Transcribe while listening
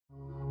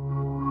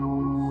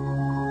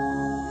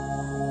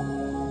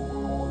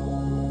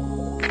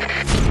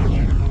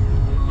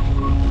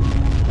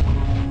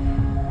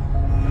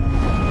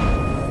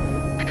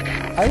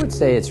would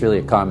say it's really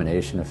a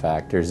combination of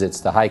factors. It's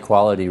the high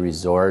quality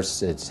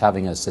resource, it's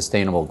having a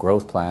sustainable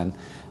growth plan,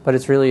 but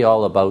it's really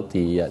all about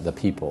the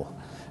people.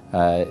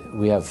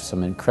 We have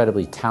some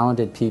incredibly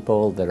talented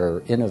people that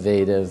are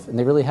innovative, and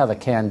they really have a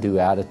can-do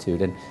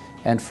attitude.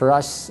 And for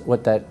us,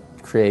 what that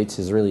creates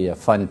is really a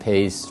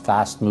fun-paced,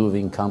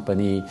 fast-moving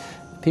company.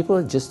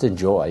 People just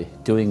enjoy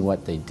doing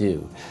what they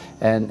do.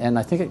 And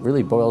I think it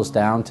really boils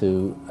down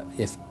to,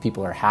 if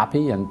people are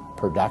happy and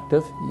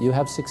productive, you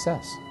have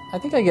success. I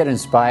think I get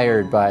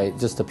inspired by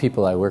just the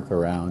people I work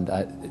around.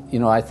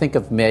 I think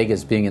of MEG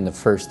as being in the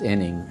first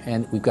inning,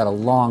 and we've got a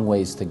long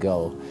ways to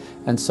go.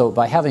 And so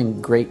by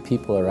having great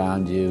people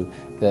around you,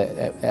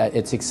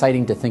 it's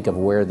exciting to think of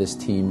where this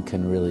team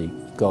can really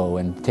go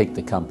and take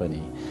the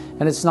company.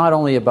 And it's not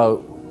only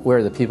about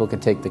where the people can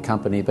take the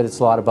company, but it's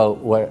a lot about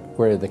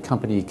where the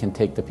company can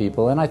take the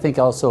people, and I think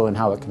also in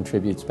how it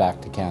contributes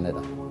back to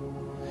Canada.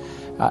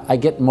 I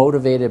get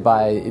motivated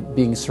by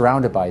being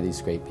surrounded by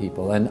these great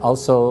people, and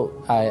also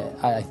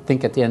I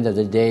think at the end of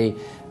the day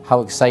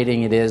how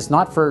exciting it is,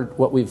 not for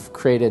what we've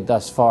created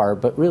thus far,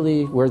 but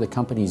really where the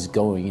company's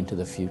going into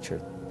the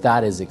future.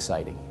 That is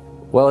exciting.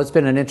 Well, it's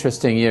been an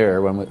interesting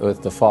year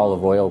with the fall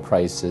of oil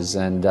prices,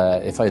 and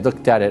if I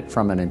looked at it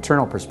from an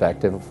internal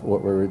perspective,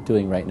 what we're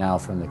doing right now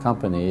from the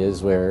company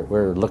is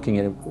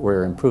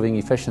we're improving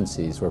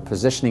efficiencies, we're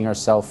positioning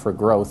ourselves for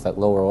growth at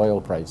lower oil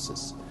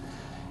prices.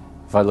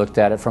 If I looked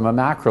at it from a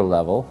macro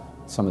level,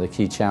 some of the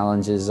key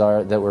challenges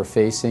that we're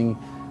facing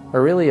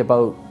are really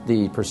about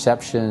the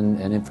perception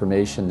and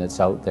information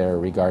that's out there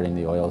regarding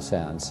the oil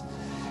sands.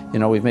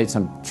 We've made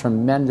some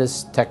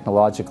tremendous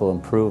technological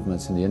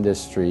improvements in the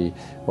industry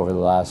over the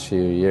last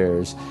few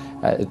years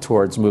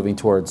towards developing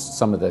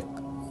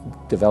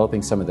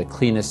some of the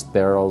cleanest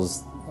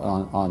barrels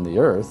on the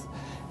earth,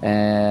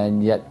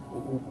 and yet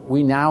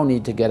we now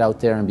need to get out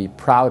there and be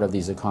proud of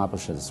these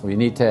accomplishments. We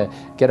need to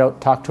get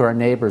out, talk to our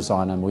neighbors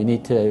on them. We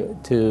need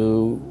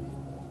to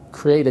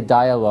create a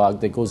dialogue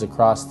that goes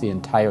across the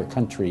entire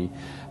country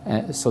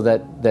so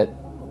that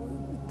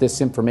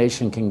this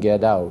information can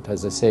get out.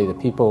 As I say, the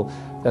people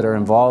that are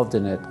involved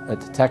in it at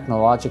the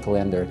technological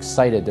end, they're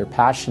excited, they're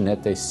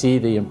passionate, they see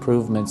the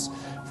improvements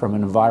from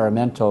an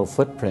environmental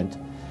footprint,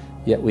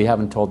 yet we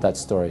haven't told that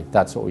story.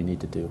 That's what we need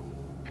to do.